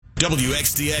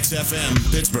WXDX FM,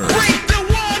 Pittsburgh. Break the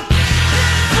wall,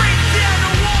 break down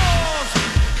the walls.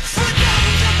 Foot down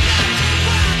with the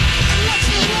back to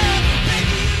the wall.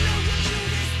 Baby, you know what you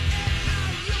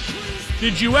is.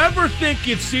 Did you ever think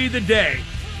you'd see the day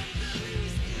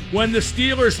when the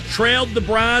Steelers trailed the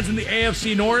Browns in the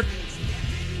AFC North?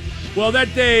 Well,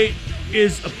 that day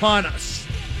is upon us.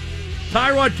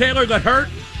 Tyrod Taylor got hurt.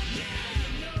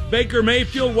 Baker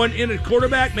Mayfield went in at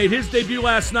quarterback, made his debut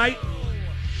last night.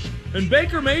 And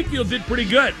Baker Mayfield did pretty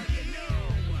good.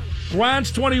 Browns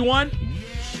 21,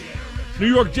 New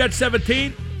York Jets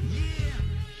 17.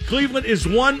 Cleveland is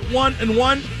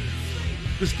 1-1-1.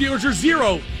 The Steelers are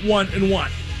 0-1-1.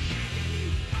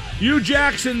 Hugh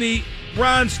Jackson, the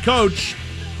Browns coach,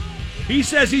 he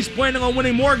says he's planning on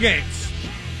winning more games.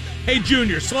 Hey,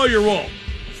 Junior, slow your roll.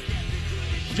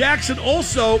 Jackson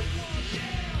also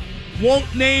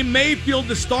won't name Mayfield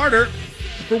the starter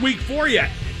for Week 4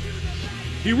 yet.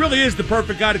 He really is the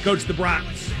perfect guy to coach the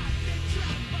Browns.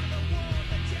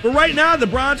 But right now, the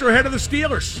Browns are ahead of the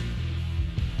Steelers.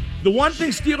 The one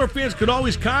thing Steeler fans could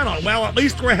always count on, well, at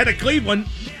least we're ahead of Cleveland.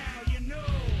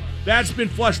 That's been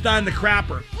flushed down the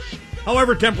crapper.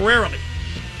 However, temporarily.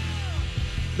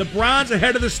 The Browns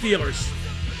ahead of the Steelers.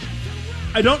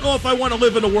 I don't know if I want to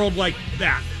live in a world like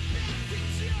that.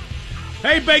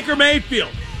 Hey, Baker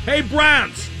Mayfield. Hey,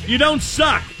 Browns. You don't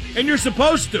suck, and you're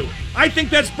supposed to. I think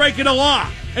that's breaking the law.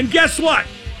 And guess what?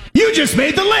 You just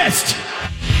made the list!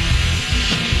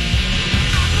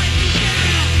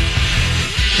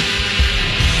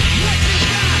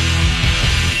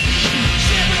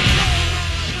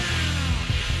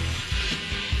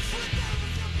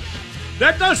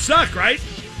 That does suck, right?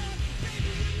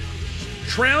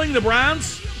 Trailing the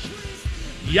Browns?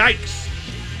 Yikes.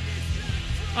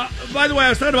 By the way, I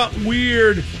was talking about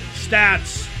weird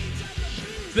stats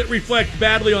that reflect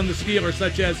badly on the Steelers,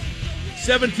 such as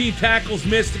 17 tackles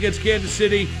missed against Kansas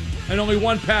City and only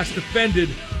one pass defended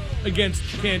against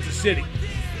Kansas City.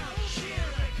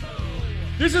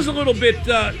 This is a little bit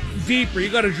deeper. You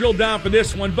got to drill down for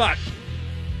this one, but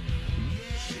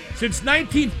since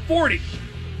 1940,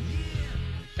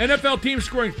 NFL teams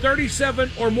scoring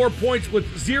 37 or more points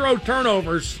with 0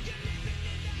 turnovers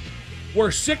were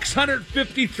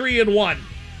 653-1.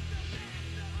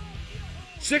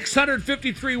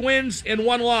 653 wins and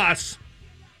 1 loss.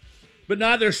 But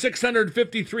now they're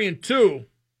 653-2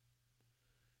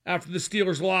 after the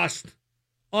Steelers lost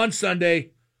on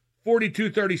Sunday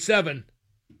 42-37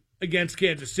 against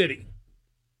Kansas City.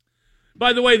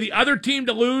 By the way, the other team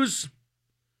to lose,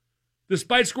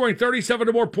 despite scoring 37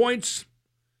 or more points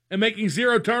and making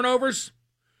 0 turnovers,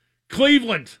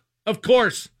 Cleveland, of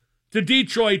course, to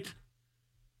Detroit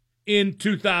in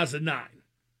 2009.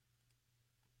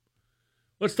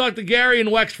 Let's talk to Gary in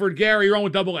Wexford. Gary, you're on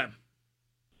with Double M.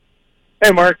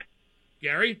 Hey, Mark.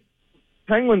 Gary?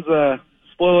 Penguins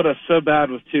spoiled us so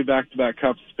bad with 2 back-to-back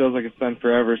cups. It feels like it's been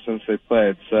forever since they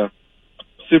played. So,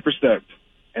 super stoked.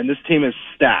 And this team is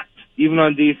stacked. Even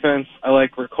on defense, I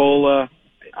like Ricola.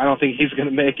 I don't think he's going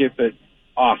to make it, but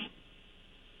awesome.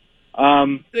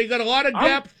 They got a lot of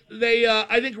depth.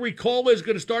 I think Ricola is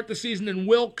going to start the season in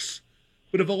Wilkes.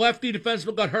 But if a lefty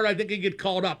defenseman got hurt, I think he'd get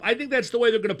called up. I think that's the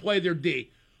way they're going to play their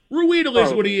D. Ruedel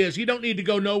is what he is. You don't need to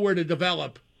go nowhere to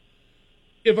develop.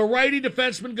 If a righty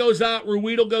defenseman goes out,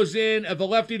 Ruedel goes in. If a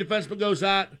lefty defenseman goes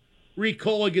out,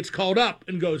 Ricola gets called up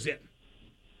and goes in.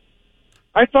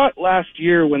 I thought last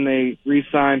year when they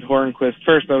re-signed Hornquist,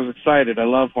 first I was excited. I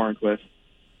love Hornquist.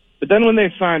 But then when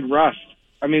they signed Rust,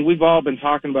 I mean, we've all been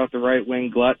talking about the right wing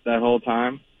glut that whole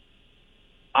time.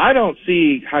 I don't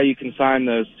see how you can sign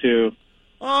those two.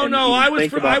 Oh, no, I was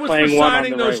for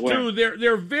signing those two.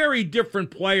 They're very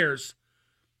different players.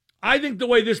 I think the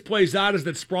way this plays out is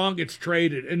that Sprong gets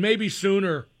traded, and maybe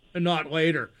sooner and not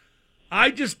later. I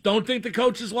just don't think the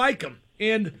coaches like him.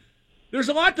 And there's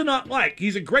a lot to not like.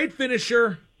 He's a great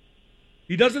finisher.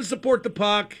 He doesn't support the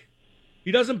puck.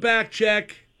 He doesn't back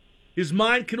check. His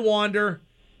mind can wander.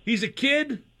 He's a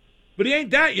kid, but he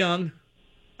ain't that young.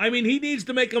 I mean, he needs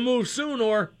to make a move soon,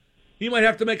 or he might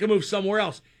have to make a move somewhere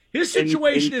else. His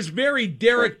situation is very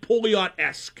Derek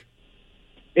Pouliot-esque.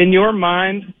 In your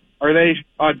mind, are they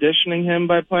auditioning him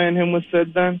by playing him with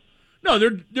Sid then? No,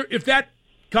 if that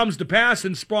comes to pass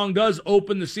and Sprong does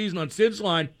open the season on Sid's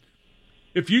line,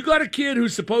 if you got a kid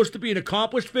who's supposed to be an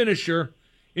accomplished finisher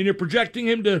and you're projecting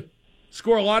him to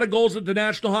score a lot of goals at the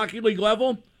National Hockey League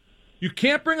level, you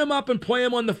can't bring him up and play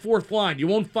him on the 4th line. You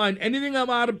won't find anything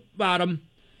about him.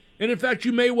 And, in fact,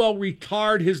 you may well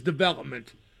retard his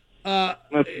development. That's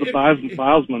the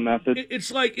Bilesman method.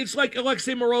 It's like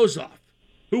Alexei Morozov,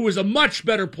 who was a much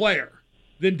better player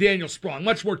than Daniel Sprong,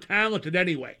 much more talented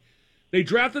anyway. They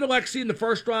drafted Alexei in the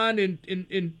first round in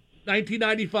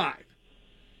 1995.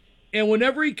 And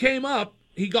whenever he came up,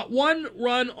 he got one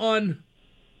run on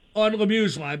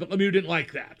Lemieux's line, but Lemieux didn't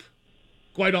like that,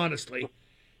 quite honestly.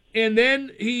 And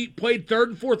then he played third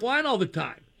and fourth line all the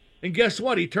time. And guess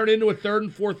what? He turned into a third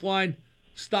and fourth line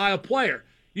style player.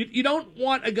 You don't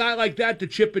want a guy like that to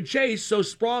chip and chase, so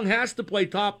Sprong has to play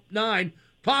top 9,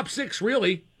 top 6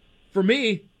 really, for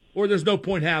me, or there's no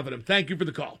point having him. Thank you for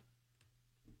the call.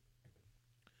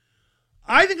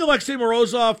 I think Alexei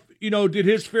Morozov, did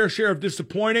his fair share of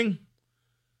disappointing,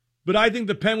 but I think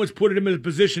the Penguins put him in a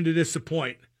position to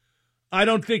disappoint. I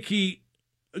don't think he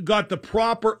got the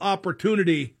proper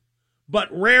opportunity, but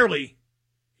rarely,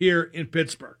 here in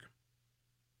Pittsburgh.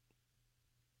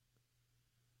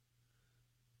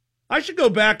 I should go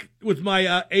back with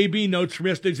my AB notes from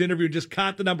yesterday's interview and just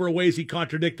count the number of ways he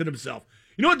contradicted himself.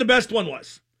 You know what the best one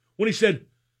was? When he said,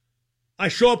 I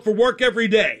show up for work every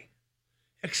day,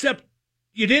 except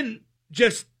you didn't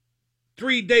just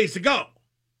 3 days ago.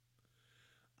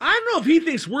 I don't know if he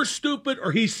thinks we're stupid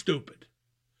or he's stupid.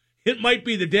 It might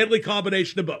be the deadly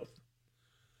combination of both.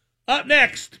 Up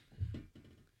next,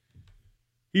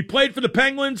 he played for the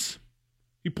Penguins.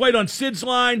 He played on Sid's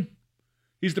line.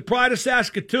 He's the pride of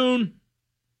Saskatoon.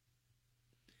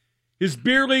 His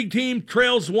beer league team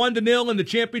trails 1-0 in the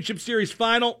championship series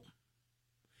final.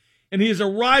 And he is a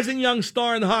rising young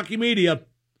star in the hockey media.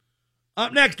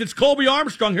 Up next, it's Colby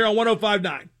Armstrong here on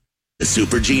 105.9. The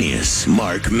super genius,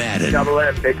 Mark Madden. Double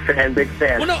M, big fan, big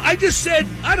fan. Well, no, I just said,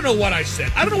 I don't know what I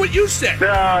said. I don't know what you said.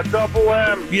 Double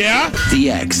M. Yeah? The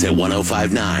X at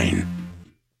 105.9.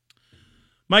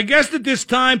 My guest at this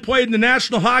time played in the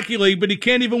National Hockey League, but he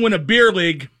can't even win a beer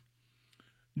league.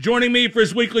 Joining me for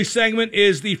his weekly segment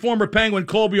is the former Penguin,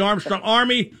 Colby Armstrong.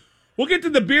 Army, we'll get to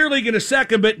the beer league in a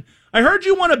second, but I heard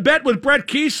you want to bet with Brett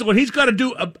Kiesel, and he's got to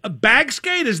do a bag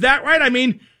skate. Is that right? I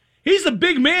mean, he's a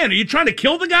big man. Are you trying to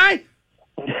kill the guy?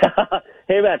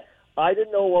 Hey, man, I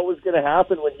didn't know what was going to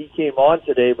happen when he came on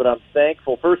today, but I'm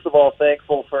thankful. First of all,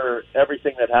 thankful for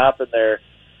everything that happened there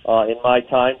in my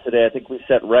time today. I think we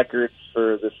set records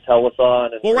for this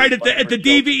telethon. And well, right, at the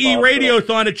DVE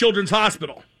Radiothon at Children's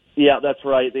Hospital. Yeah, that's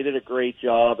right. They did a great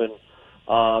job, and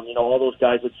all those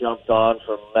guys that jumped on,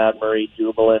 from Matt Murray,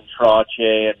 Dumoulin,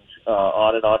 Trottier,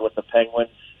 and on with the Penguins.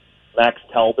 Max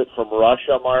Talbot from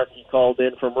Russia, Mark, he called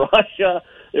in from Russia.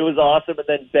 It was awesome. And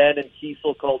then Ben and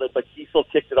Kiesel called in, but Kiesel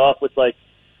kicked it off with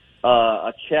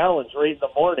a challenge right in the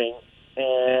morning,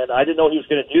 and I didn't know he was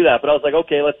going to do that, but I was like,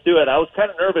 okay, let's do it. I was kind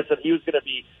of nervous that he was going to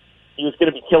be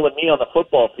killing me on the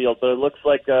football field, but it looks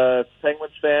like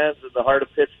Penguins fans and the heart of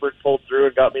Pittsburgh pulled through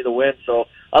and got me the win. So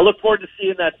I look forward to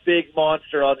seeing that big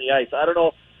monster on the ice. I don't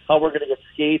know how we're going to get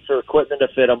skates or equipment to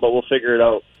fit him, but we'll figure it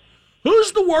out.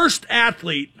 Who's the worst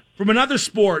athlete from another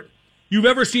sport you've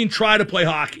ever seen try to play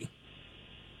hockey?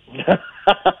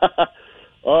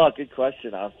 Oh, good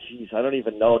question. Oh, geez, I don't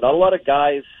even know. Not a lot of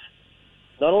guys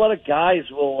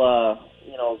will,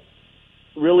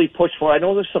 really push for it. I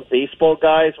know there's some baseball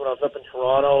guys. When I was up in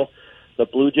Toronto, the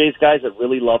Blue Jays guys that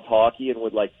really loved hockey and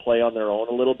would play on their own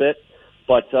a little bit.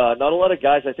 But not a lot of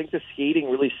guys. I think the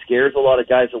skating really scares a lot of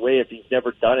guys away if you've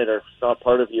never done it or if it's not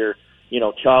part of your,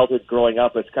 childhood growing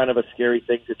up. It's kind of a scary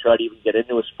thing to try to even get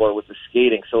into a sport with the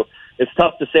skating. So it's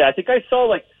tough to say. I think I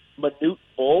saw Manute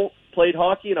Bull played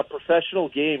hockey in a professional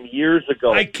game years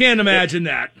ago. I can't imagine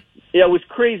that. Yeah, it was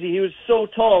crazy. He was so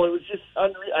tall. It was just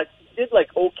unreal. He did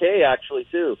okay, actually,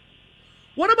 too.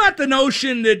 What about the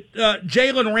notion that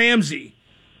Jalen Ramsey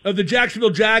of the Jacksonville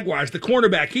Jaguars, the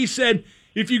cornerback, he said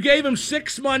if you gave him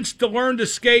 6 months to learn to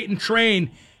skate and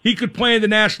train, he could play in the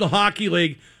National Hockey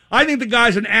League. I think the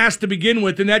guy's an ass to begin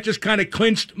with, and that just kind of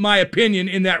clinched my opinion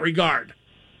in that regard.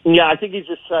 Yeah, I think he's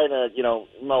just trying to,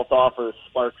 mouth off or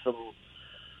spark some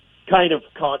kind of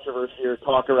controversy or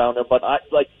talk around him. But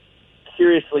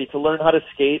seriously, to learn how to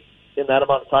skate in that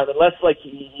amount of time, unless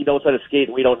he knows how to skate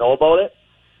and we don't know about it,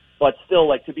 but still,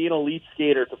 to be an elite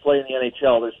skater to play in the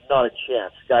NHL, there's not a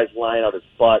chance. Guy's lying out his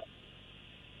butt.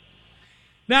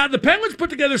 Now, the Penguins put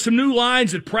together some new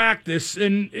lines at practice,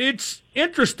 and it's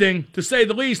interesting, to say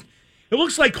the least. It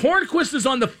looks like Hornquist is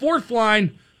on the fourth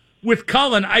line with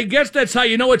Cullen. I guess that's how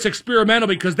you know it's experimental,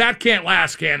 because that can't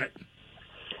last, can it?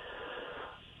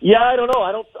 Yeah, I don't know.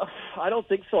 I don't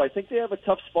think so. I think they have a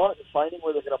tough spot in finding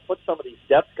where they're going to put some of these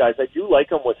depth guys. I do like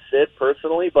them with Sid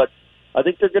personally, but I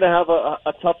think they're going to have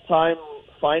a tough time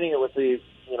finding it with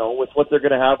with what they're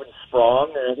going to have in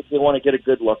Sprong. And I think they want to get a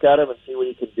good look at him and see what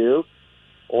he can do,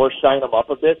 or shine him up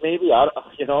a bit maybe.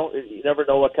 You never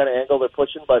know what kind of angle they're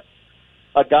pushing, but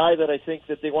a guy that I think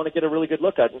that they want to get a really good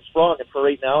look at in Sprong. And for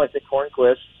right now, I think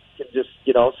Hornquist can just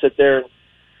sit there and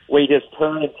wait his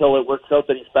turn until it works out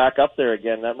that he's back up there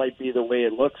again. That might be the way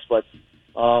it looks. But,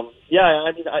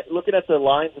 looking at the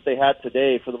lines that they had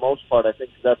today, for the most part, I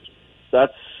think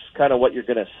that's kind of what you're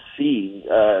going to see,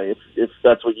 if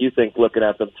that's what you think looking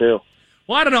at them too.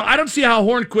 Well, I don't know. I don't see how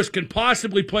Hornquist can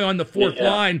possibly play on the fourth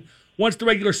line once the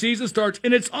regular season starts.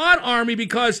 And it's odd, Army,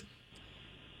 because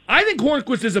I think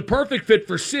Hornquist is a perfect fit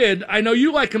for Sid. I know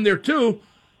you like him there too,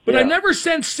 but I never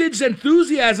sense Sid's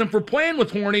enthusiasm for playing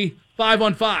with Horny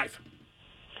 5-on-5.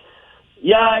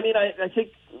 Yeah, I mean, I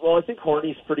think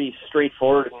Horny's pretty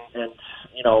straightforward, and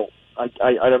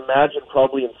I'd imagine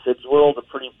probably in Sid's world a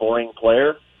pretty boring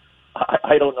player.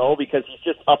 I don't know, because he's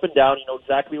just up and down. You know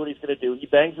exactly what he's going to do. He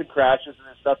bangs and crashes, and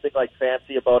there's nothing like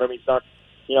fancy about him. He's not,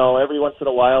 every once in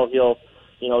a while he'll,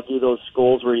 do those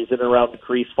goals where he's in and around the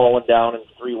crease, falling down, and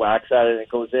 3 whacks at it, and it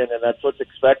goes in, and that's what's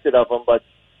expected of him. But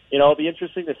it'll be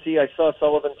interesting to see. I saw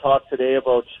Sullivan talk today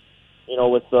about,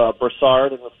 with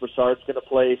Brassard, and if Brassard's going to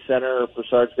play center or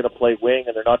Brassard's going to play wing,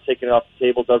 and they're not taking it off the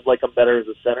table. Does like him better as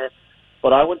a center.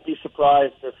 But I wouldn't be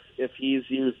surprised if he's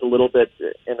used a little bit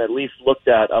and at least looked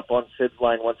at up on Sid's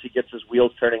line once he gets his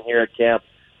wheels turning here at camp,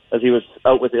 as he was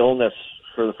out with illness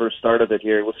for the first start of it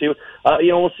here. We'll see.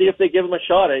 We'll see if they give him a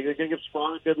shot. They're going to give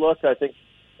Sprong a good look. I think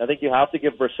you have to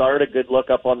give Brassard a good look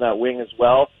up on that wing as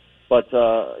well. But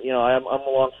I'm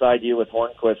alongside you with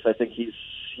Hornquist. I think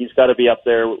he's got to be up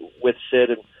there with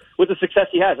Sid, and with the success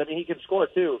he has. I mean, he can score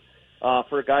too.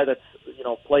 For a guy that's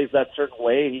plays that certain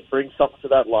way, he brings something to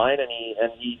that line,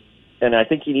 and I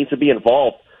think he needs to be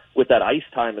involved with that ice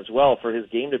time as well for his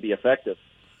game to be effective.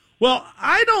 Well,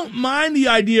 I don't mind the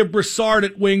idea of Brassard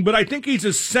at wing, but I think he's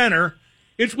a center.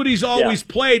 It's what he's always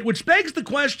played, which begs the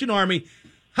question, Army,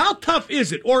 how tough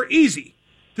is it, or easy,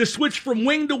 to switch from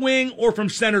wing to wing or from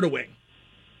center to wing?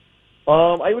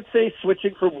 I would say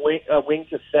switching from wing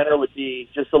to center would be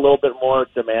just a little bit more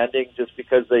demanding, just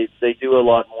because they do a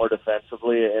lot more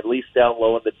defensively, at least down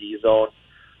low in the D zone.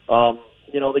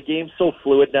 The game's so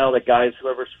fluid now that guys,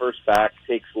 whoever's first back,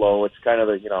 takes low. It's kind of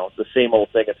the same old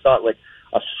thing. It's not like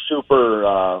a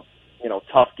super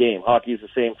tough game. Hockey is the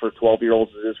same for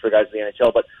 12-year-olds as it is for guys in the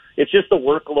NHL, but it's just the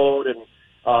workload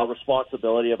and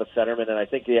responsibility of a centerman, and I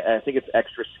think it's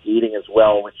extra skating as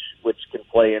well, which can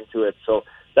play into it. So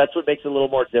that's what makes it a little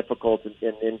more difficult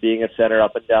in being a center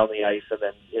up and down the ice, and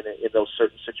then in those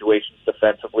certain situations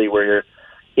defensively where you're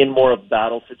in more of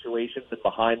battle situations and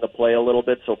behind the play a little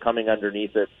bit, so coming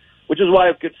underneath it, which is why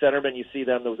with good centermen you see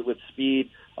them with speed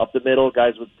up the middle,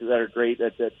 guys that are great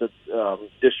at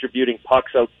distributing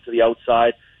pucks out to the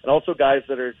outside, and also guys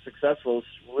that are successful with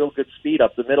real good speed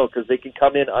up the middle because they can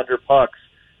come in under pucks,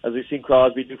 as we've seen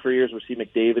Crosby do for years. We see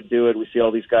McDavid do it. We see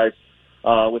all these guys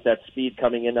with that speed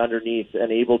coming in underneath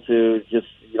and able to just,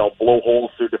 blow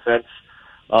holes through defense,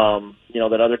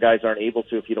 that other guys aren't able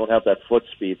to if you don't have that foot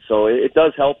speed. So it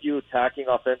does help you attacking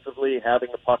offensively, having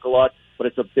the puck a lot, but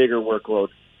it's a bigger workload.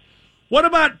 What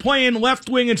about playing left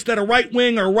wing instead of right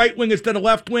wing, or right wing instead of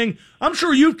left wing? I'm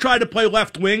sure you've tried to play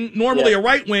left wing, normally a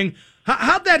right wing.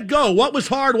 How'd that go? What was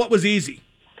hard? What was easy?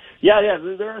 Yeah,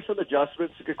 there are some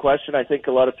adjustments. It's a good question. I think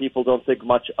a lot of people don't think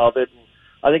much of it.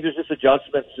 I think there's just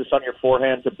adjustments just on your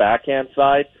forehand to backhand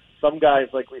side. Some guys,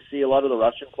 like we see, a lot of the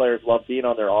Russian players love being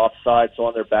on their offside, so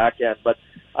on their backhand. But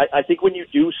I think when you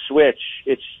do switch,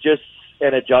 it's just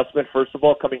an adjustment, first of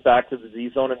all, coming back to the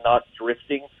Z zone and not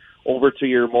drifting over to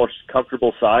your more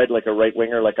comfortable side, like a right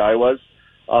winger like I was,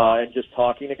 and just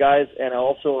talking to guys. And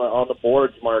also on the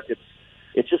boards, Mark,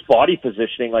 it's just body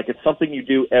positioning. Like, it's something you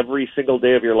do every single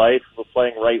day of your life with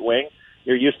playing right wing.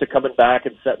 You're used to coming back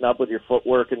and setting up with your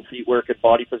footwork and feet work and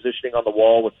body positioning on the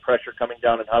wall with pressure coming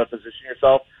down and how to position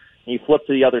yourself. And you flip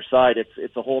to the other side,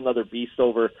 it's a whole other beast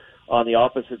over on the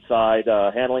opposite side,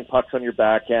 handling pucks on your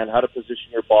backhand, how to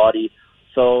position your body.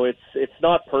 So it's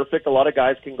not perfect. A lot of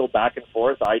guys can go back and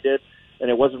forth. I did, and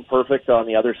it wasn't perfect on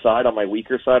the other side, on my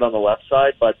weaker side, on the left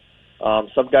side. But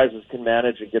some guys can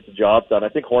manage and get the job done. I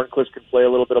think Hornquist can play a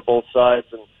little bit of both sides,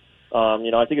 and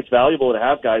I think it's valuable to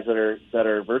have guys that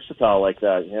are versatile like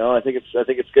that. I think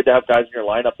it's good to have guys in your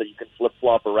lineup that you can flip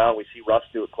flop around. We see Russ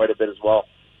do it quite a bit as well.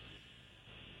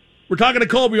 We're talking to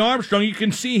Colby Armstrong. You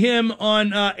can see him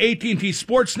on AT&T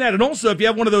Sportsnet, and also if you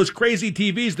have one of those crazy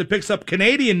TVs that picks up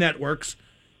Canadian networks,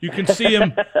 you can see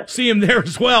him there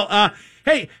as well.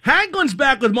 Hey, Hagelin's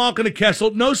back with Malkin and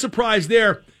Kessel. No surprise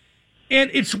there.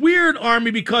 And it's weird,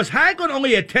 Army, because Hagelin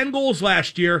only had 10 goals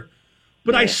last year,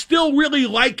 but I still really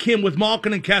like him with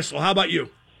Malkin and Kessel. How about you?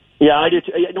 Yeah, I do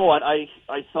too. You know what? I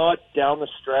thought down the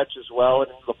stretch as well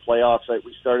and into the playoffs,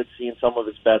 we started seeing some of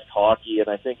his best hockey, and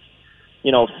I think,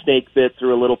 snake bit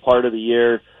through a little part of the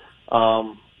year.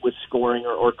 with scoring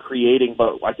or creating,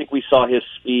 but I think we saw his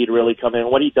speed really come in.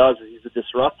 What he does is he's a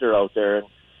disruptor out there,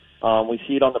 and we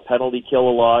see it on the penalty kill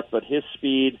a lot, but his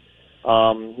speed,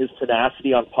 his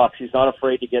tenacity on pucks, he's not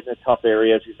afraid to get into tough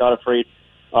areas. He's not afraid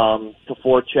to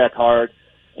forecheck hard.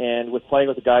 And with playing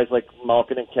with the guys like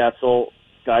Malkin and Kessel,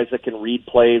 guys that can read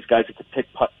plays, guys that can pick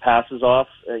passes off,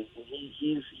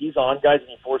 he's on guys and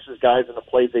he forces guys into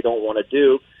plays they don't want to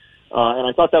do. And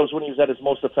I thought that was when he was at his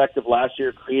most effective last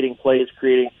year, creating plays,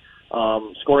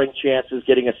 scoring chances,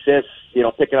 getting assists,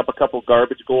 picking up a couple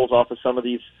garbage goals off of some of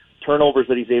these turnovers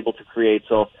that he's able to create.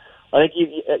 So I think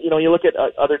you look at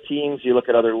other teams, you look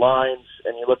at other lines,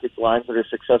 and you look at lines that are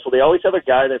successful. They always have a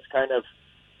guy that's kind of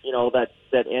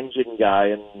that engine guy,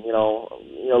 and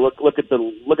look at the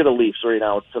Leafs right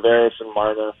now, Tavares and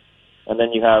Marner, and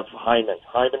then you have Hyman.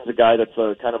 Hyman's a guy that's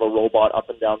a kind of a robot, up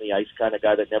and down the ice kind of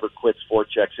guy that never quits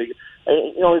forechecks. So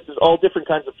there's all different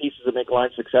kinds of pieces that make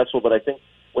lines successful. But I think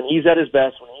when he's at his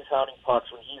best, when he's hounding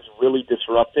pucks, when he's really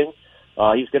disrupting,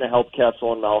 he's going to help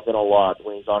Kessel and Malkin a lot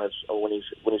when he's got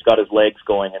his legs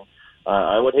going. And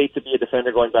I would hate to be a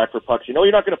defender going back for pucks.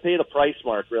 You're not going to pay the price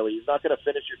mark. Really, he's not going to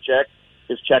finish your check.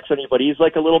 His checks on you, but he's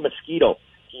like a little mosquito.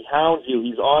 He hounds you.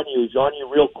 He's on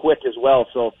you real quick as well.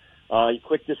 So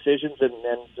quick decisions, and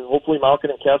hopefully Malkin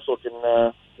and Kessel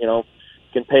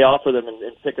can pay off for them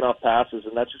and picking off passes,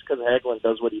 and that's just because Hagelin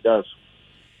does what he does.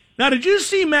 Now, did you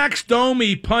see Max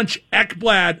Domi punch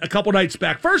Ekblad a couple nights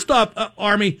back? First off,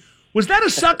 Army, was that a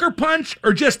sucker punch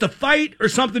or just a fight or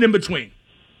something in between?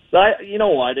 You know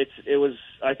what?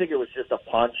 I think it was just a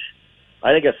punch.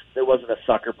 I think it wasn't a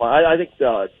sucker punch. I think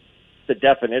the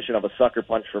definition of a sucker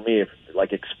punch for me,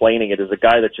 explaining it, is a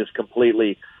guy that's just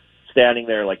completely standing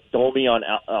there, like Domi on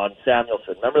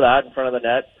Samuelson. Remember that in front of the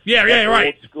net? Yeah, right.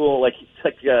 Old school, like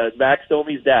Max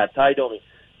Domi's dad, Ty Domi.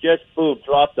 Just boom,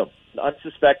 dropped him,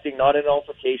 unsuspecting, not an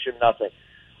altercation, nothing.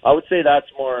 I would say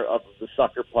that's more of the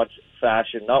sucker punch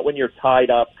fashion, not when you're tied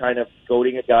up, kind of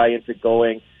goading a guy into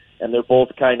going, and they're both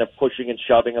kind of pushing and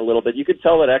shoving a little bit. You could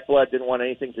tell that Ekblad didn't want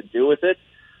anything to do with it.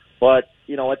 But,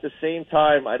 at the same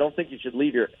time, I don't think you should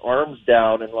leave your arms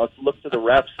down and look to the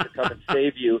refs to come and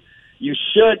save you. You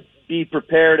should be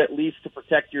prepared at least to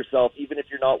protect yourself, even if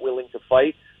you're not willing to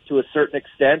fight to a certain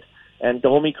extent. And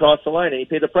Domi crossed the line, and he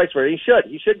paid the price for it.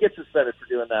 He should get suspended for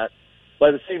doing that.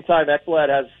 But at the same time, Ekblad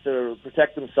has to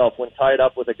protect himself when tied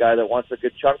up with a guy that wants a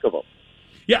good chunk of him.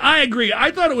 Yeah, I agree.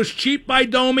 I thought it was cheap by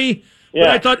Domi, but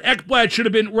I thought Ekblad should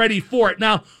have been ready for it.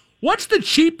 Now, what's the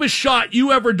cheapest shot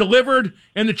you ever delivered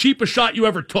and the cheapest shot you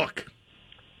ever took?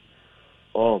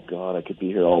 Oh, God, I could be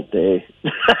here all day.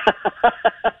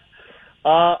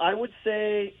 I would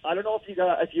say, I don't know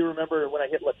if you remember when I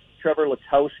hit Trevor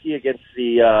Letowski against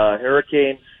the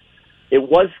Hurricanes. It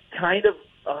was kind of,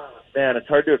 it's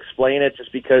hard to explain it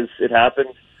just because it happened.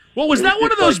 Well, was that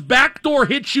one of those backdoor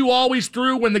hits you always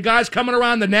threw when the guy's coming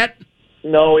around the net?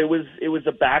 No, it was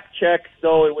a back check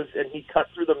though. And he cut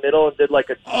through the middle and did like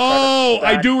a. Oh,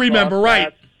 I do remember,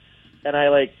 right? And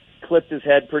I clipped his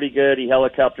head pretty good. He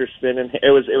helicopter spin, and it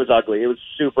was ugly. It was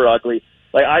super ugly.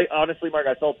 I honestly, Mark,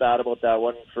 I felt bad about that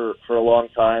one for a long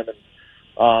time, and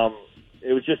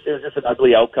it was just an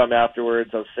ugly outcome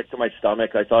afterwards. I was sick to my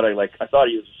stomach. I thought he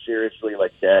was seriously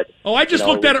dead. Oh, I just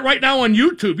looked at it right now on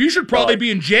YouTube. You should probably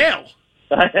be in jail.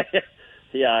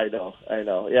 Yeah, I know.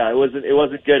 Yeah, it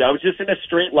wasn't good. I was just in a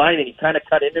straight line, and he kind of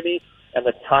cut into me, and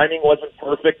the timing wasn't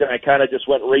perfect, and I kind of just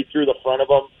went right through the front of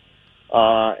him.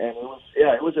 And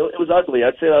it was ugly.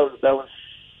 I'd say that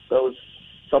was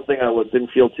something I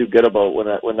didn't feel too good about when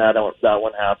that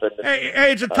one happened. Hey,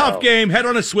 it's a tough game. Head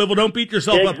on a swivel. Don't beat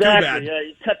yourself up too bad. Yeah,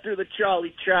 you cut through the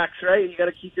trolley tracks, right? You got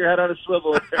to keep your head on a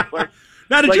swivel.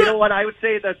 Now, you know what? I would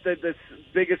say that the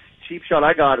biggest cheap shot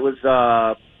I got was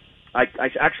I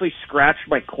actually scratched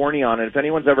my cornea on it. If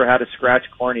anyone's ever had a scratch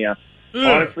cornea,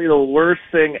 honestly, the worst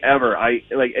thing ever. I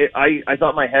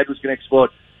thought my head was going to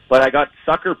explode. But I got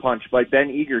sucker punched by Ben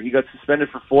Eager. He got suspended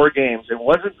for 4 games. It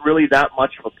wasn't really that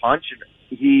much of a punch.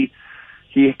 He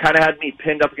kind of had me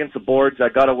pinned up against the boards. I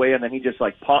got away, and then he just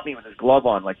popped me with his glove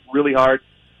on, really hard,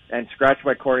 and scratched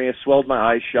my cornea, swelled my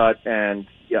eyes shut, and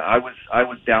yeah, I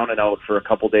was down and out for a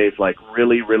couple days,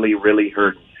 really, really, really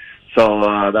hurting. So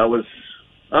that was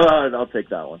I'll take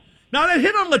that one. Now that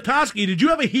hit on Letowski, did you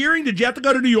have a hearing? Did you have to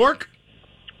go to New York?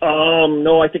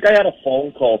 No, I think I had a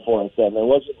phone call for him. There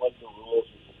wasn't the rules.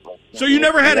 So you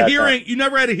never had a hearing. You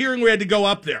never had a hearing where you had to go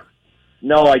up there.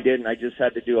 No, I didn't. I just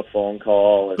had to do a phone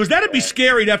call. Because that'd be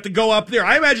scary to have to go up there.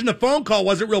 I imagine the phone call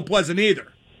wasn't real pleasant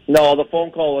either. No, the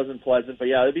phone call wasn't pleasant, but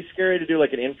yeah, it'd be scary to do an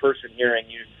in-person hearing.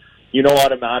 You know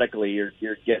automatically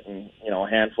you're getting a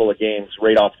handful of games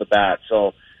right off the bat.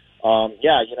 So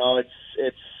yeah,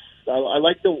 I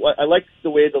like the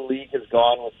way the league has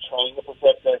gone with trying to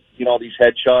protect these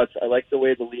headshots. I like the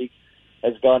way the league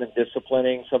has gone in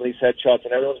disciplining some of these headshots,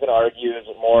 and everyone's going to argue, is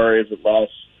it more, is it less?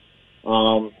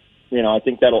 I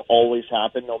think that'll always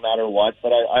happen no matter what.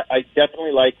 But I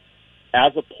definitely like,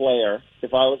 as a player,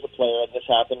 if I was a player, and this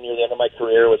happened near the end of my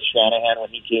career with Shanahan when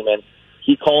he came in,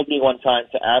 he called me one time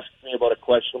to ask me about a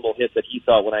questionable hit that he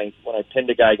thought when I pinned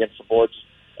a guy against the boards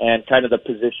and kind of the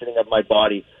positioning of my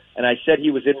body. And I said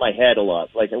he was in my head a lot.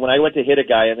 Like when I went to hit a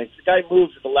guy and the guy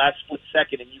moves at the last split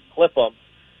second and you clip him,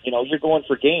 you're going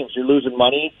for games. You're losing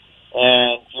money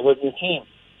and you're hurting your team.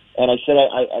 And I said,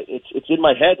 it's in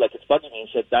my head, like it's bugging me.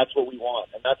 He said, that's what we want.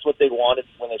 And that's what they wanted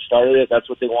when they started it. That's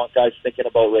what they want guys thinking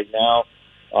about right now.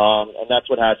 And that's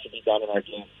what has to be done in our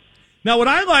game. Now, what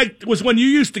I liked was when you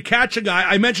used to catch a guy,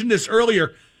 I mentioned this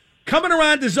earlier, coming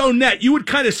around his own net, you would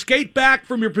kind of skate back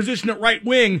from your position at right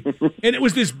wing, and it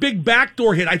was this big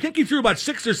backdoor hit. I think you threw about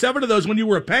 6 or 7 of those when you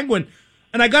were a Penguin.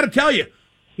 And I got to tell you,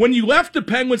 when you left the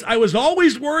Penguins, I was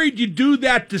always worried you'd do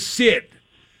that to Sid.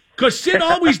 Because Sid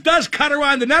always does cut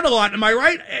around the net a lot, am I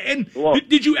right? And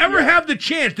did you ever have the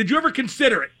chance? Did you ever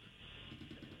consider it?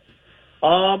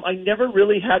 I never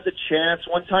really had the chance.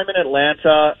 One time in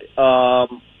Atlanta,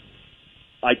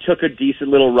 I took a decent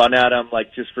little run at him,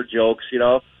 like just for jokes,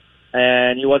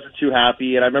 and he wasn't too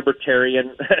happy. And I remember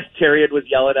Terrian was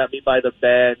yelling at me by the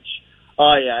bench.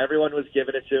 Oh yeah, everyone was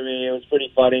giving it to me. It was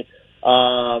pretty funny.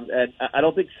 And I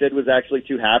don't think Sid was actually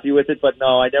too happy with it, but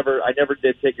no, I never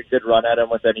did take a good run at him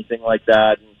with anything like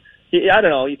that. And I don't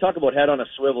know. You talk about head on a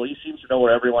swivel. He seems to know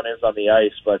where everyone is on the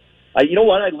ice. But you know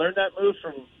what? I learned that move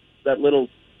from that little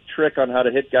trick on how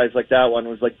to hit guys like that one. It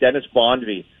was like Dennis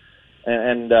Bondby.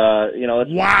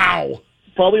 It's wow.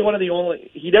 Probably one of the only.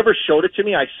 He never showed it to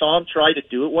me. I saw him try to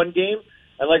do it one game,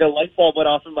 and like a light bulb went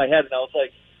off in my head, and I was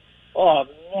like, "Oh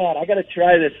man, I got to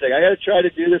try this thing. I got to try to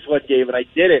do this one game." And I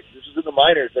did it. This was in the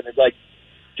minors, and it like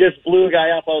just blew a guy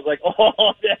up. I was like,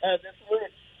 "Oh man, this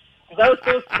works." Because I was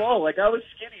so small, like I was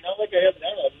skinny, not like I am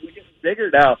now. I'm getting bigger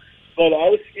now, but I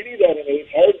was skinny then, and it was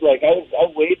hard. Like I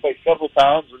weighed by several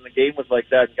pounds when the game was like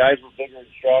that. And guys were bigger and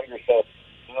stronger, so.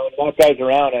 Knock guys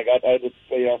around. I had to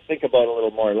think about it a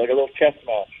little more, like a little chess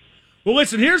match. Well,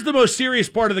 listen, here's the most serious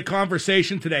part of the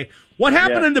conversation today. What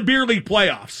happened in the beer league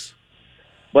playoffs?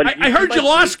 But I heard you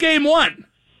lost game 1.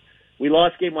 We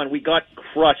lost game 1. We got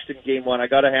crushed in game 1. I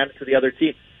got to hand it to the other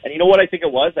team. And you know what I think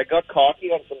it was? I got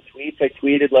cocky on some tweets. I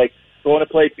tweeted, like, going to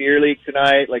play beer league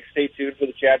tonight, like, stay tuned for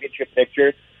the championship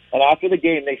picture. And after the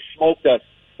game, they smoked us.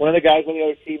 One of the guys on the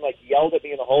other team, like, yelled at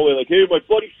me in the hallway, like, hey, my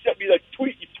buddy sent me that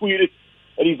tweet you tweeted.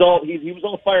 And he was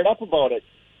all fired up about it.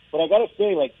 But I gotta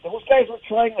say, like, those guys were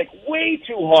trying like way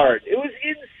too hard. It was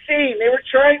insane. They were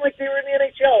trying like they were in the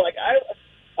NHL. Like I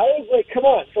was like, come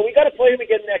on. So we got to play them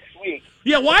again next week.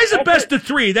 Yeah, why is it best of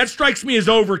 3? That strikes me as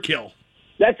overkill.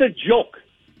 That's a joke.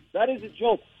 That is a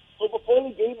joke. So before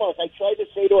the game, Mark, I tried to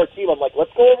say to our team, I'm like,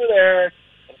 let's go over there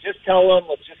and just tell them,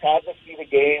 let's just have this be the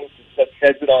game that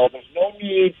says it all. There's no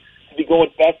need to be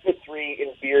going best of 3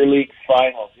 in beer league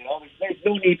finals. There's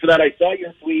no need for that. I saw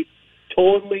your tweet.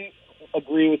 Totally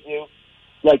agree with you.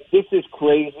 Like, this is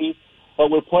crazy. But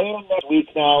we're playing them next week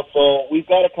now, so we've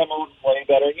got to come out and play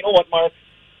better. You know what, Mark?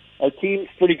 Our team's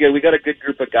pretty good. We got a good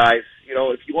group of guys.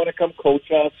 If you want to come coach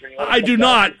us, or you want to I do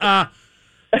not. But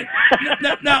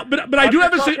I do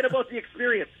have a. I'm talking about the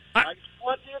experience. I just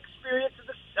want the experience of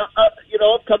this,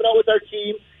 coming out with our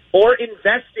team or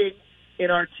investing in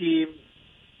our team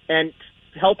and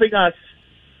helping us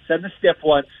send the stiff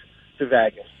ones to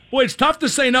Vegas. Boy, it's tough to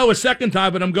say no a second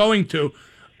time, but I'm going to.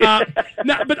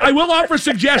 But I will offer a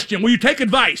suggestion. Will you take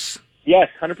advice? Yes,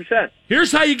 100%.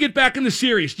 Here's how you get back in the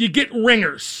series. You get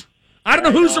ringers. I don't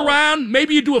know who's around.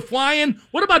 Maybe you do a fly-in.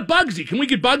 What about Bugsy? Can we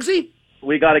get Bugsy?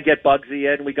 We got to get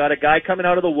Bugsy in. We got a guy coming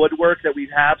out of the woodwork that we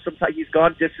have. Sometimes he's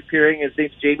gone disappearing. His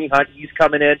name's Jamie Hunt. He's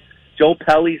coming in. Joe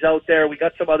Pelly's out there. We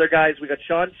got some other guys. We got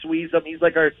Sean Sweezum. He's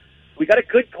like we got a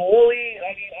good goalie.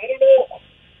 I mean, I don't know.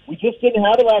 We just didn't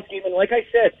have it last game. And like I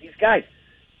said, these guys,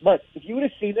 look, if you would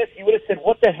have seen this, you would have said,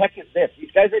 what the heck is this? These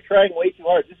guys are trying way too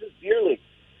hard. This is beer league.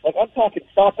 Like, I'm talking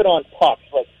stopping on pucks.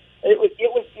 Like, it was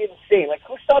insane. Like,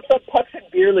 who stops on pucks in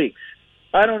beer leagues?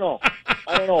 I don't know.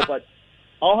 But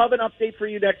I'll have an update for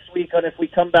you next week on if we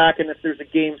come back and if there's a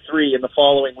game 3 in the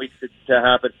following week to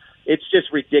happen. It's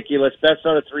just ridiculous. Best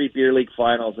out of 3 beer league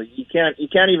finals. Like, you can't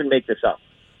even make this up.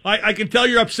 I can tell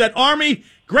you're upset. Army,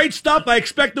 great stuff. I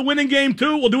expect the winning game,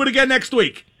 too. We'll do it again next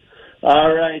week.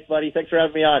 All right, buddy. Thanks for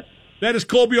having me on. That is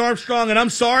Colby Armstrong, and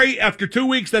I'm sorry, after 2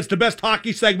 weeks, that's the best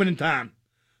hockey segment in town.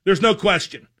 There's no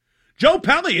question. Joe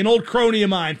Pelly, an old crony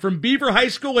of mine from Beaver High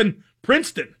School in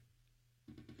Princeton.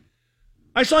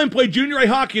 I saw him play junior A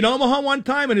hockey in Omaha one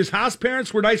time, and his house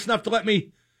parents were nice enough to let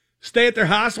me stay at their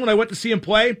house when I went to see him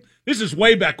play. This is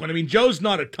way back when. I mean, Joe's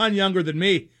not a ton younger than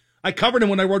me. I covered him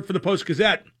when I worked for the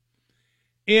Post-Gazette.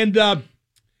 And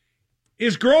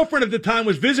his girlfriend at the time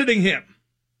was visiting him.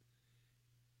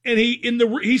 And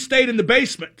he stayed in the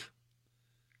basement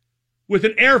with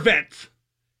an air vent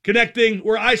connecting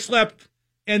where I slept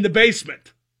and the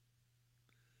basement.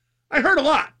 I heard a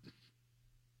lot.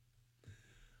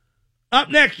 Up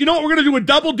next, you know what? We're going to do a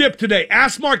double dip today.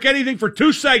 Ask Mark Anything for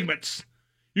 2 segments.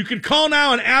 You can call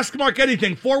now and ask Mark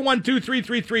anything,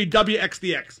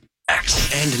 412-333-WXDX.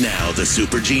 And now the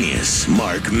super genius,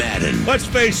 Mark Madden. Let's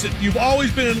face it, you've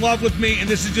always been in love with me, and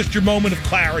this is just your moment of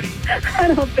clarity.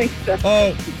 I don't think so.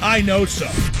 Oh, I know so.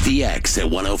 The X at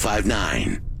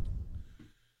 105.9.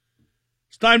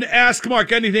 It's time to ask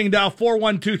Mark anything, dial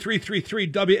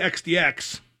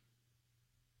 412-333-WXDX.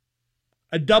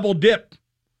 A double dip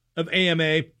of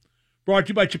AMA, brought to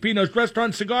you by Chipino's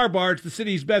Restaurant Cigar Bar. It's the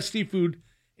city's best seafood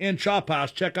and chop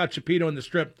house. Check out Chipino in the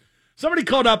Strip. Somebody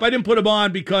called up. I didn't put him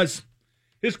on because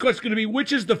his question's going to be,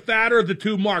 which is the fatter of the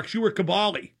 2 Marks? You were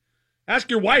Cavalli.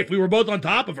 Ask your wife. We were both on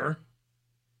top of her.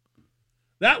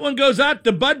 That one goes out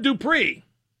to Bud Dupree.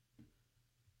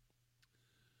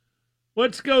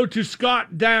 Let's go to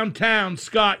Scott downtown.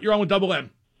 Scott, you're on with Double M.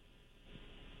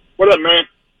 What up, man?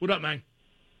 What up, man?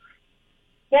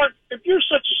 Mark, if you're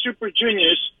such a super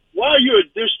genius, why are you a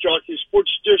disc jockey, sports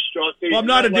disc jockey? Well, I'm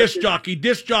not a disc jockey.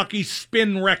 Disc jockeys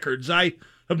spin records. I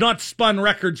have not spun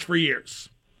records for years.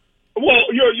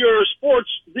 Well, you're a sports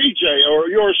DJ, or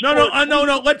you're a sports...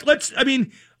 No. Let's. I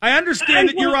mean, I understand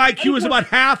that your IQ is about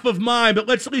half of mine, but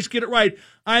let's at least get it right.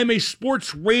 I am a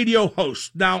sports radio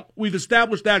host. Now we've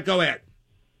established that. Go ahead.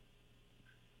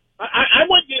 I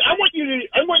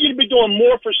want you to be doing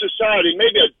more for society.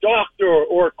 Maybe a doctor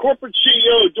or a corporate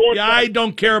CEO doing. Yeah, I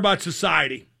don't care about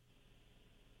society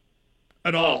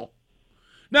at all.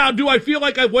 Now, do I feel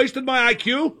like I've wasted my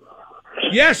IQ?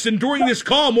 Yes, and during this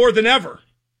call more than ever.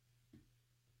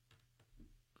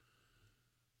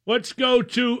 Let's go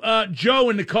to Joe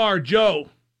in the car. Joe,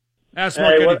 ask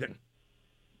Mark anything.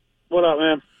 What up,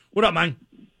 man? What up, man?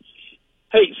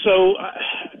 Hey, so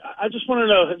I just want to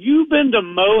know, have you been to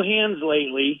Mohan's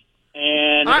lately?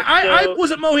 And I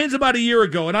was at Mohan's about a year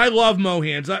ago, and I love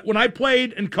Mohan's. When I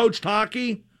played and coached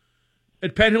hockey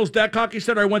at Penn Hills Deck Hockey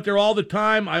Center, I went there all the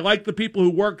time. I like the people who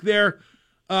work there.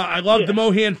 I love the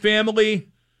Mohan family.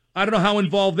 I don't know how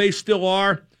involved they still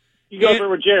are. You go there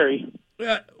with Jerry.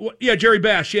 Yeah, Jerry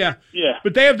Bash, yeah. Yeah.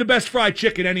 But they have the best fried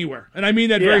chicken anywhere, and I mean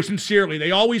that very sincerely.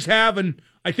 They always have, and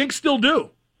I think still do.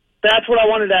 That's what I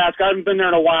wanted to ask. I haven't been there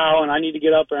in a while, and I need to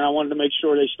get up there, and I wanted to make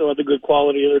sure they still have the good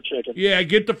quality of their chicken. Yeah,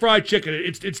 get the fried chicken.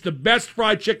 It's the best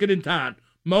fried chicken in town.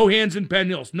 Mohan's in Penn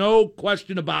Hills, no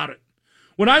question about it.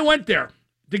 When I went there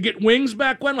to get wings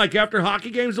back when, like after hockey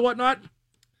games and whatnot,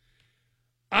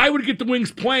 I would get the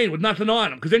wings plain with nothing on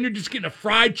them, because then you're just getting a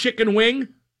fried chicken wing,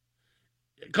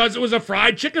 because it was a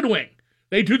fried chicken wing.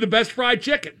 They do the best fried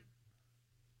chicken.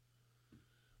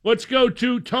 Let's go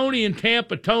to Tony in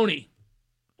Tampa. Tony,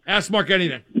 ask Mark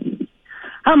anything.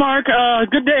 Hi, Mark.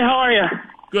 Good day. How are you?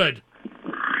 Good.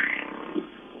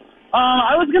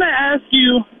 I was going to ask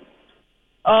you,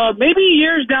 maybe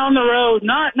years down the road,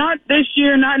 not this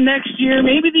year, not next year,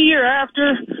 maybe the year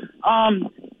after,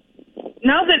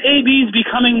 now that AB is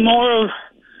becoming more of,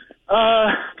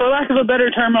 for lack of a better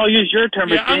term, I'll use your term.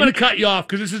 Yeah, I'm going to cut you off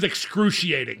because this is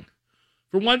excruciating.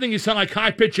 For one thing, you sound like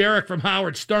high-pitch Eric from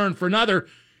Howard Stern. For another,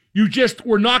 you just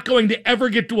were not going to ever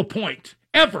get to a point.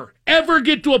 Ever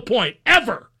get to a point.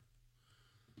 Ever.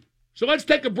 So let's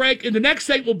take a break, and the next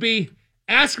segment will be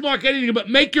ask Mark anything, but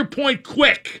make your point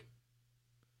quick.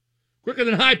 Quicker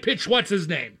than high-pitch what's his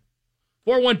name.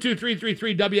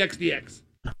 412-333-WXDX.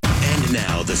 And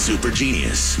now the super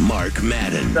genius, Mark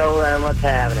Madden. So, what's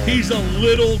happening? He's a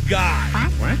little guy.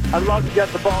 What? I'd love to get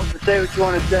the balls to say what you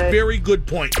want to say. Very good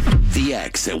point. The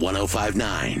X at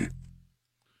 105.9.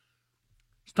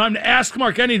 It's time to ask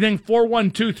Mark anything.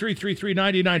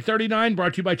 412-333-9939.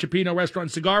 Brought to you by Chipino Restaurant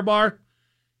and Cigar Bar.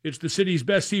 It's the city's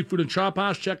best seafood and chop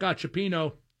house. Check out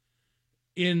Chipino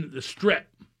in the Strip.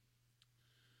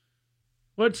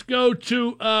 Let's go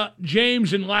to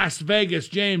James in Las Vegas.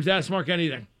 James, ask Mark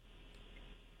anything.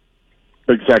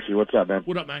 Big Sexy, what's up, man?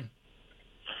 What up, man?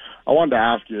 I wanted to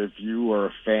ask you if you were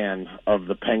a fan of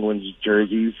the Penguins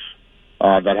jerseys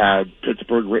that had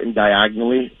Pittsburgh written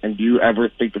diagonally, and do you ever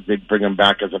think that they'd bring them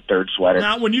back as a third sweater?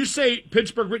 Now, when you say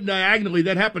Pittsburgh written diagonally,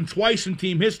 that happened twice in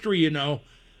team history, you know.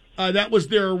 That was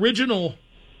their original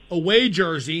away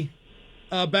jersey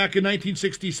back in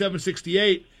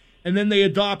 1967-68, and then they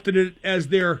adopted it as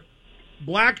their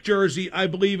black jersey, I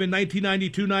believe, in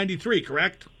 1992-93,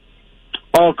 correct?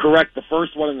 Oh, correct. The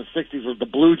first one in the 60s was the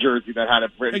blue jersey that had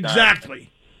it written down. Exactly.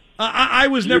 I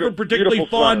was never particularly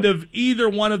fond of either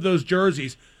one of those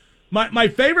jerseys. My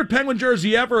favorite Penguin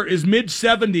jersey ever is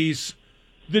mid-'70s,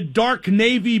 the dark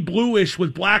navy bluish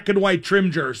with black and white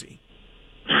trim jersey.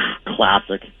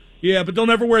 Classic. Yeah, but they'll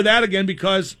never wear that again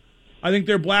because I think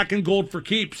they're black and gold for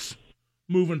keeps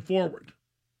moving forward.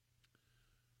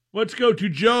 Let's go to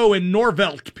Joe in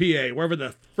Norvelt, PA, wherever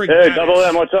the frig Hey, that Double is.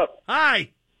 M, what's up? Hi.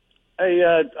 Hey,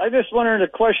 I just wondering a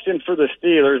question for the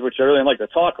Steelers, which I really like to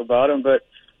talk about them, but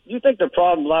do you think the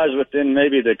problem lies within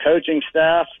maybe the coaching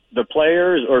staff, the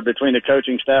players, or between the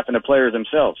coaching staff and the players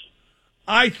themselves?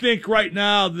 I think right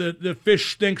now the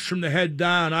fish stinks from the head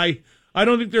down. I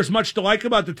don't think there's much to like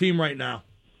about the team right now.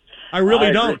 I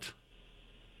really don't.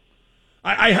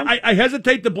 I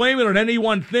hesitate to blame it on any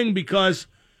one thing because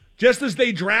just as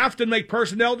they draft and make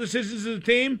personnel decisions as a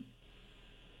team,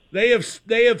 they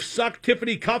have sucked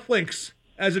Tiffany cufflinks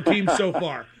as a team so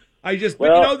far. But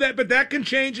that can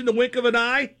change in the wink of an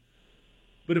eye.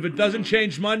 But if it doesn't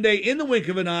change Monday in the wink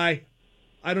of an eye,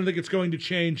 I don't think it's going to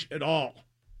change at all.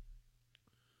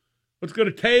 Let's go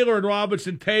to Taylor and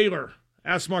Robinson. Taylor,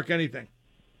 ask Mark anything.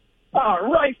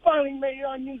 All right, finally made it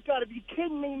on. You got to be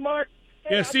kidding me, Mark.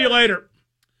 Yeah, see you later.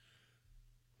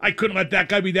 I couldn't let that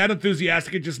guy be that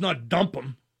enthusiastic and just not dump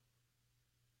him.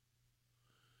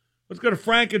 Let's go to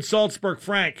Frank in Salzburg.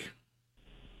 Frank.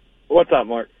 What's up,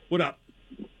 Mark? What up?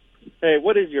 Hey,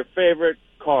 what is your favorite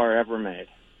car ever made?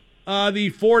 The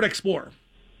Ford Explorer.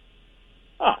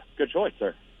 Ah, good choice,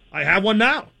 sir. I have one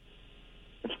now.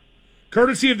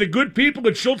 Courtesy of the good people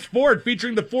at Schultz Ford,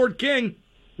 featuring the Ford King,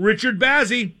 Richard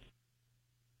Bazzi.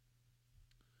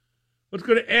 Let's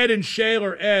go to Ed and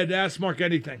Shaler. Ed, ask Mark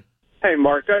anything. Hey,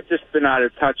 Mark, I've just been out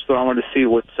of touch, so I want to see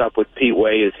what's up with Pete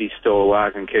Way. Is he still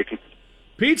alive and kicking?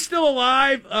 Pete's still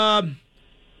alive.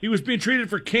 He was being treated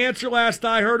for cancer last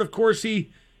I heard. Of course,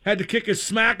 he had to kick his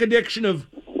smack addiction of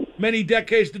many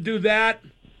decades to do that.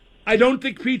 I don't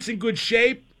think Pete's in good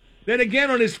shape. Then again,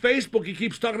 on his Facebook, he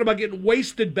keeps talking about getting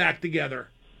wasted back together.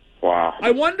 Wow. I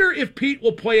wonder if Pete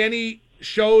will play any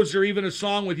shows or even a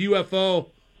song with UFO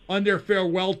on their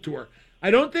farewell tour. I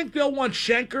don't think they'll want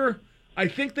Schenker. I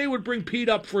think they would bring Pete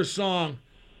up for a song.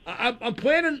 I'm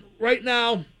planning right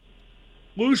now,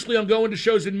 loosely, I'm going to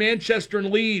shows in Manchester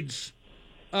and Leeds.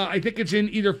 I think it's in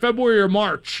either February or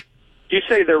March. Do you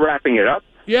say they're wrapping it up?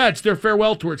 Yeah, it's their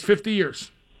farewell tour. It's 50 years.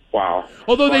 Wow.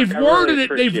 Although Mark,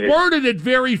 they've worded it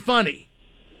very funny.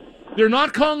 They're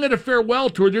not calling it a farewell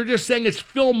tour. They're just saying it's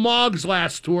Phil Mogg's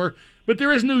last tour. But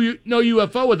there is no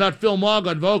UFO without Phil Mogg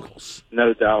on vocals.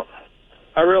 No doubt.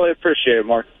 I really appreciate it,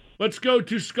 Mark. Let's go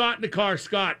to Scott in the car.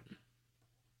 Scott.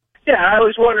 Yeah, I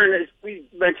was wondering, as we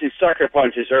mentioned sucker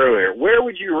punches earlier, where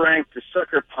would you rank the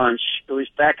sucker punch, at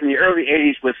least back in the early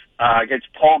 80s with against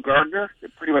Paul Gardner?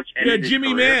 It pretty much ended his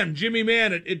Jimmy career. Man. Jimmy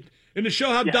Man. In the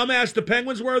show how dumbass the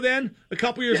Penguins were then, a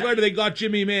couple years later they got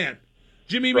Jimmy Man.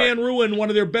 Jimmy Man ruined one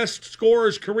of their best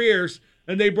scorers' careers,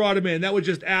 and they brought him in. That was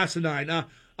just asinine.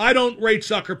 I don't rate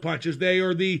sucker punches. They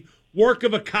are the work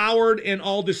of a coward and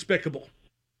all despicable.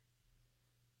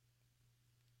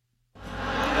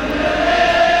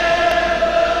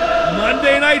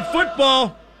 Monday Night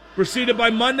Football, preceded by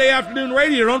Monday Afternoon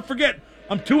Radio. Don't forget,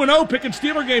 I'm 2-0 picking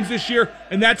Steeler games this year,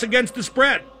 and that's against the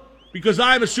spread, because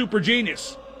I'm a super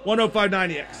genius.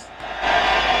 105.9 EX.